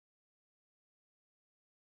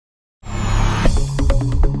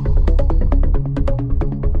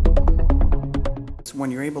when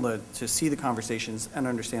you're able to see the conversations and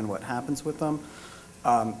understand what happens with them,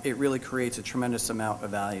 it really creates a tremendous amount of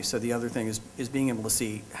value. So the other thing is being able to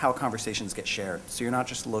see how conversations get shared. So you're not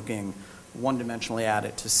just looking one-dimensionally at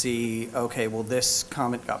it to see, okay, well, this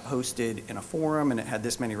comment got posted in a forum and it had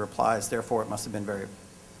this many replies, therefore it must have been very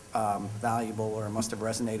valuable or it must have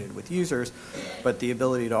resonated with users, but the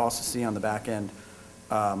ability to also see on the back end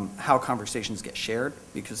how conversations get shared,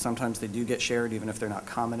 because sometimes they do get shared even if they're not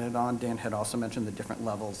commented on. Dan had also mentioned the different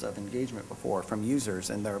levels of engagement before from users,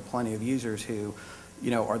 and there are plenty of users who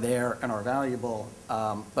are there and are valuable,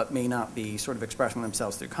 but may not be sort of expressing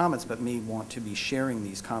themselves through comments, but may want to be sharing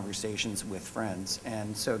these conversations with friends.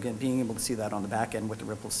 And so again, being able to see that on the back end with the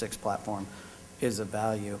Ripple 6 platform is of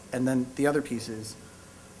value. And then the other piece is,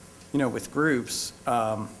 with groups,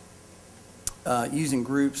 using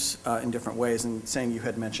groups in different ways, and saying you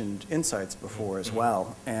had mentioned insights before as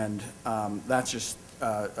well, and that's just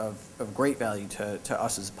of great value to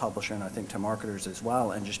us as a publisher, and I think to marketers as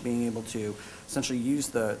well, and just being able to essentially use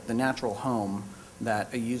the natural home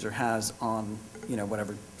that a user has on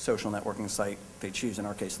whatever social networking site they choose, in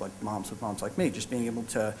our case like Moms with Moms Like Me, just being able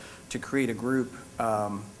to create a group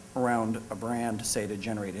around a brand, say, to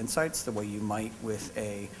generate insights the way you might with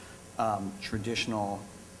a traditional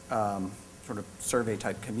sort of survey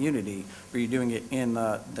type community, where you're doing it in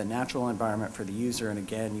the natural environment for the user, and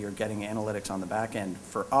again, you're getting analytics on the back end.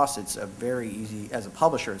 For us, it's a very easy, as a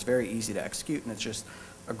publisher, it's very easy to execute, and it's just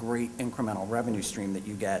a great incremental revenue stream that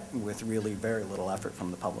you get with really very little effort from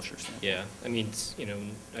the publishers. Yeah, I mean,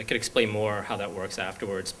 I could explain more how that works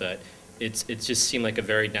afterwards, but it just seemed like a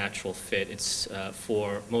very natural fit. It's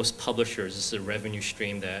for most publishers, this is a revenue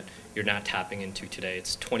stream that you're not tapping into today.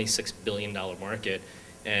 It's a $26 billion market,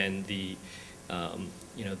 and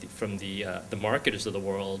from the marketers of the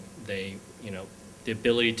world, the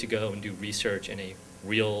ability to go and do research in a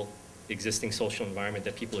real existing social environment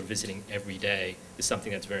that people are visiting every day is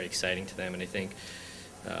something that's very exciting to them. And I think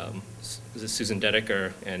Susan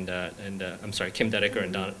Dedeker and Kim Dedeker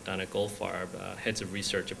and Donna Goldfarb, heads of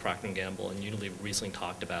research at Procter & Gamble and Unilever, recently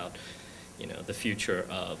talked about the future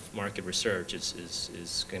of market research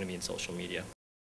is going to be in social media.